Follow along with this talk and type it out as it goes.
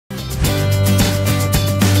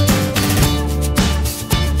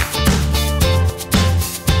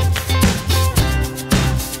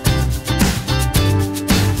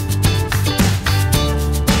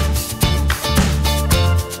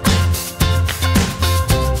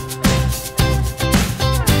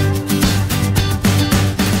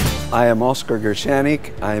I am Oscar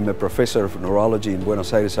Gershanik. I am a professor of neurology in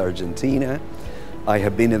Buenos Aires, Argentina. I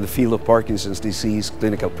have been in the field of Parkinson's disease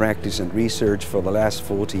clinical practice and research for the last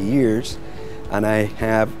 40 years, and I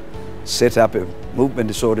have set up a movement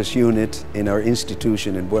disorders unit in our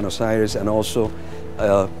institution in Buenos Aires and also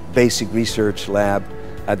a basic research lab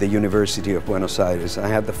at the University of Buenos Aires. I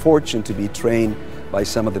had the fortune to be trained by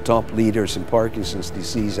some of the top leaders in Parkinson's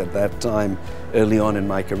disease at that time, early on in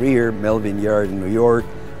my career, Melvin Yard in New York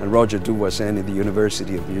and Roger Duvoisin in the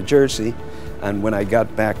University of New Jersey. And when I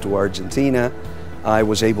got back to Argentina, I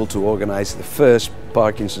was able to organize the first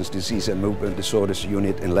Parkinson's disease and movement disorders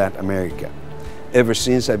unit in Latin America. Ever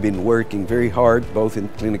since, I've been working very hard, both in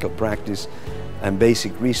clinical practice and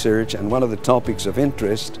basic research, and one of the topics of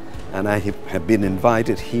interest, and I have been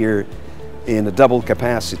invited here in a double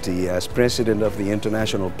capacity as president of the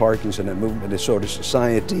International Parkinson and Movement Disorder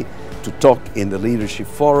Society to talk in the leadership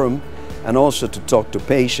forum and also to talk to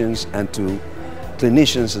patients and to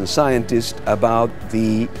clinicians and scientists about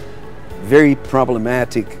the very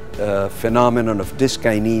problematic phenomenon of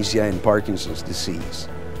dyskinesia in Parkinson's disease.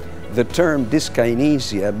 The term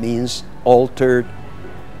dyskinesia means altered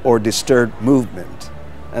or disturbed movement,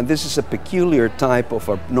 and this is a peculiar type of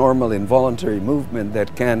abnormal involuntary movement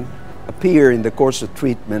that can appear in the course of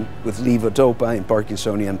treatment with levodopa in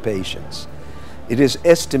Parkinsonian patients. It is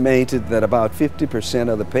estimated that about 50%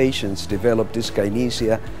 of the patients develop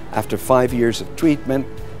dyskinesia after 5 years of treatment,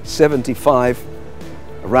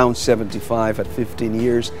 around 75 at 15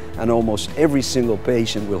 years, and almost every single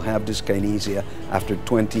patient will have dyskinesia after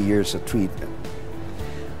 20 years of treatment.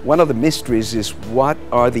 One of the mysteries is what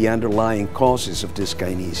are the underlying causes of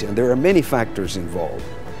dyskinesia, and there are many factors involved.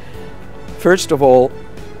 First of all,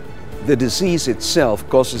 the disease itself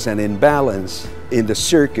causes an imbalance in the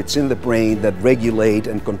circuits in the brain that regulate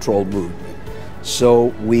and control movement. So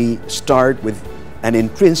we start with an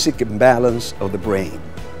intrinsic imbalance of the brain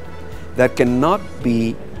that cannot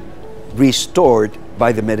be restored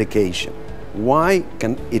by the medication. Why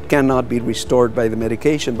it cannot be restored by the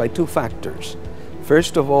medication? By two factors.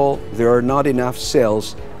 First of all, there are not enough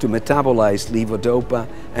cells to metabolize levodopa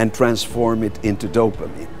and transform it into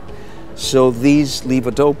dopamine. So these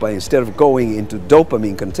levodopa, instead of going into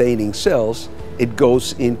dopamine-containing cells, it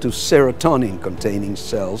goes into serotonin-containing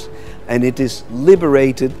cells, and it is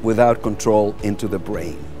liberated without control into the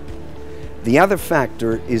brain. The other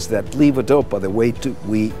factor is that levodopa, the way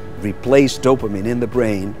we replace dopamine in the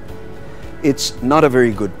brain, it's not a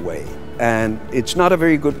very good way. And it's not a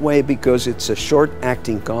very good way because it's a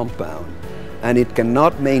short-acting compound, and it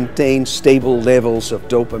cannot maintain stable levels of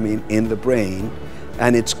dopamine in the brain,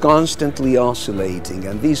 and it's constantly oscillating.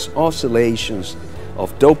 And these oscillations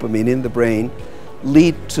of dopamine in the brain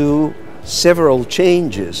lead to several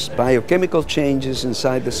changes, biochemical changes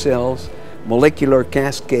inside the cells. Molecular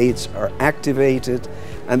cascades are activated,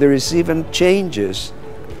 and there is even changes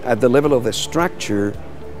at the level of the structure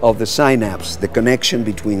of the synapse, the connection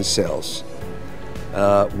between cells.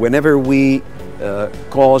 Whenever we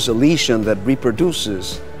cause a lesion that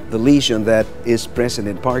reproduces the lesion that is present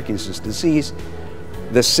in Parkinson's disease,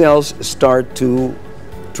 the cells start to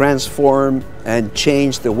transform and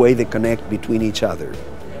change the way they connect between each other.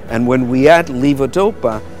 And when we add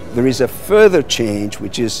levodopa, there is a further change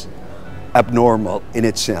which is abnormal in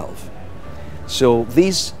itself. So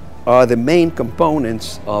these are the main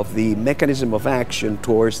components of the mechanism of action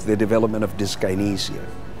towards the development of dyskinesia.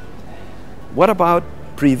 What about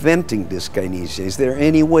preventing dyskinesia? Is there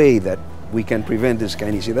any way that we can prevent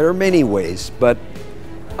dyskinesia? There are many ways, but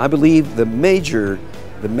I believe the major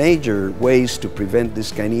ways to prevent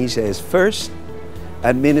dyskinesia is first,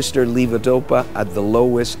 administer levodopa at the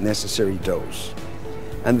lowest necessary dose.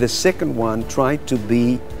 And the second one, try to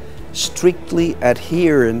be strictly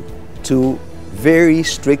adherent to very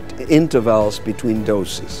strict intervals between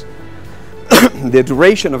doses. The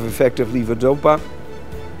duration of effective levodopa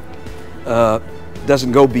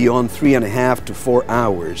doesn't go beyond 3.5 to 4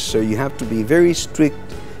 hours, so you have to be very strict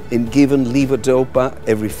in giving levodopa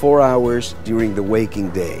every 4 hours during the waking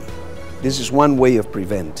day. This is one way of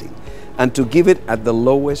preventing, and to give it at the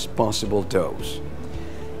lowest possible dose.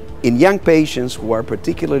 In young patients who are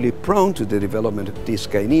particularly prone to the development of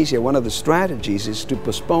dyskinesia, one of the strategies is to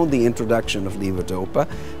postpone the introduction of levodopa,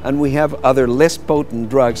 and we have other less potent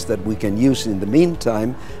drugs that we can use in the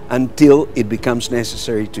meantime until it becomes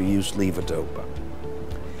necessary to use levodopa.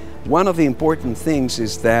 One of the important things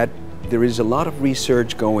is that there is a lot of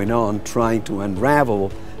research going on trying to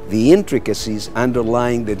unravel the intricacies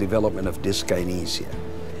underlying the development of dyskinesia.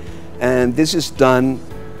 And this is done,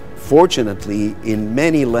 fortunately, in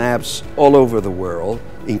many labs all over the world,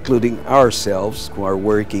 including ourselves, who are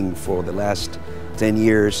working for the last 10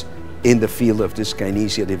 years in the field of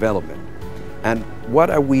dyskinesia development. And what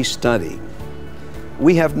are we studying?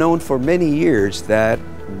 We have known for many years that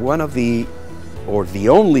one of the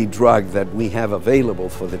only drug that we have available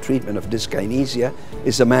for the treatment of dyskinesia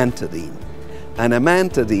is Amantadine. And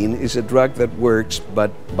Amantadine is a drug that works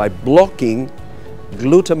by blocking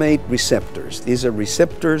glutamate receptors. These are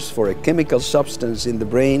receptors for a chemical substance in the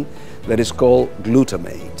brain that is called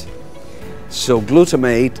glutamate. So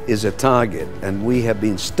glutamate is a target, and we have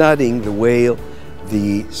been studying the way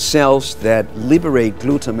the cells that liberate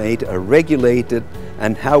glutamate are regulated,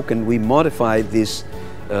 and how can we modify this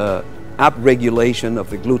upregulation of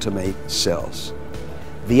the glutamate cells.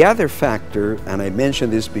 The other factor, and I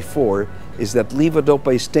mentioned this before, is that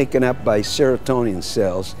levodopa is taken up by serotonin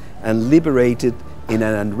cells and liberated in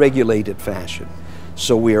an unregulated fashion.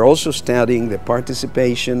 So we are also studying the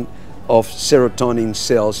participation of serotonin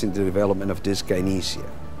cells in the development of dyskinesia.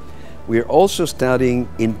 We are also studying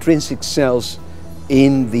intrinsic cells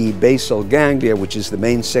in the basal ganglia, which is the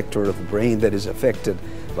main sector of the brain that is affected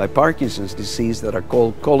by Parkinson's disease, that are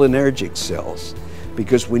called cholinergic cells,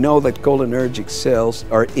 because we know that cholinergic cells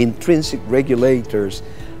are intrinsic regulators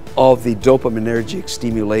of the dopaminergic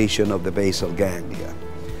stimulation of the basal ganglia.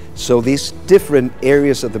 So these different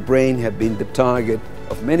areas of the brain have been the target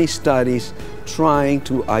of many studies trying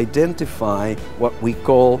to identify what we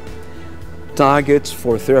call targets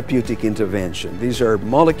for therapeutic intervention. These are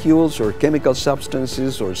molecules or chemical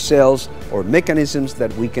substances or cells or mechanisms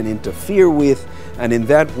that we can interfere with, and in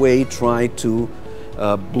that way try to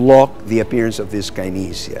block the appearance of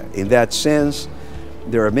dyskinesia. In that sense,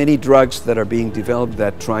 there are many drugs that are being developed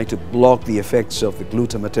that try to block the effects of the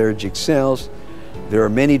glutamatergic cells. There are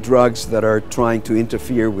many drugs that are trying to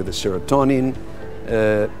interfere with the serotonin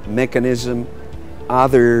mechanism,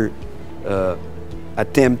 other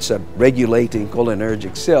attempts at regulating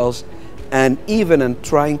cholinergic cells, and even in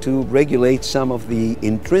trying to regulate some of the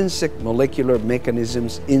intrinsic molecular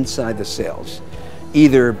mechanisms inside the cells,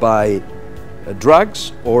 either by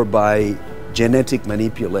drugs or by genetic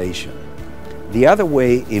manipulation. The other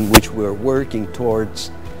way in which we're working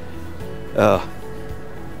towards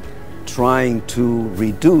trying to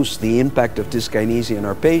reduce the impact of dyskinesia in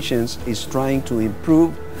our patients is trying to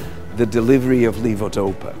improve the delivery of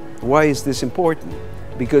levodopa. Why is this important?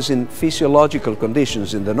 Because in physiological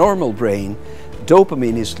conditions in the normal brain,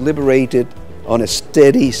 dopamine is liberated on a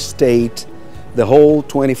steady state the whole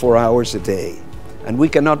 24 hours a day. And we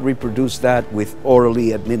cannot reproduce that with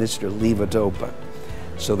orally administered levodopa.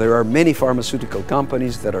 So there are many pharmaceutical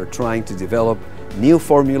companies that are trying to develop new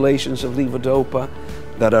formulations of levodopa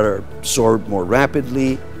that are absorbed more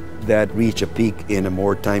rapidly, that reach a peak in a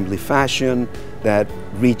more timely fashion, that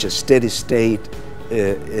reach a steady state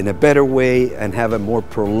in a better way and have a more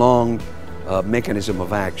prolonged mechanism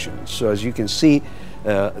of action. So as you can see,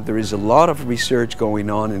 there is a lot of research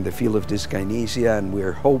going on in the field of dyskinesia, and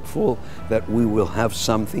we're hopeful that we will have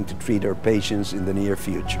something to treat our patients in the near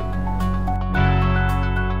future.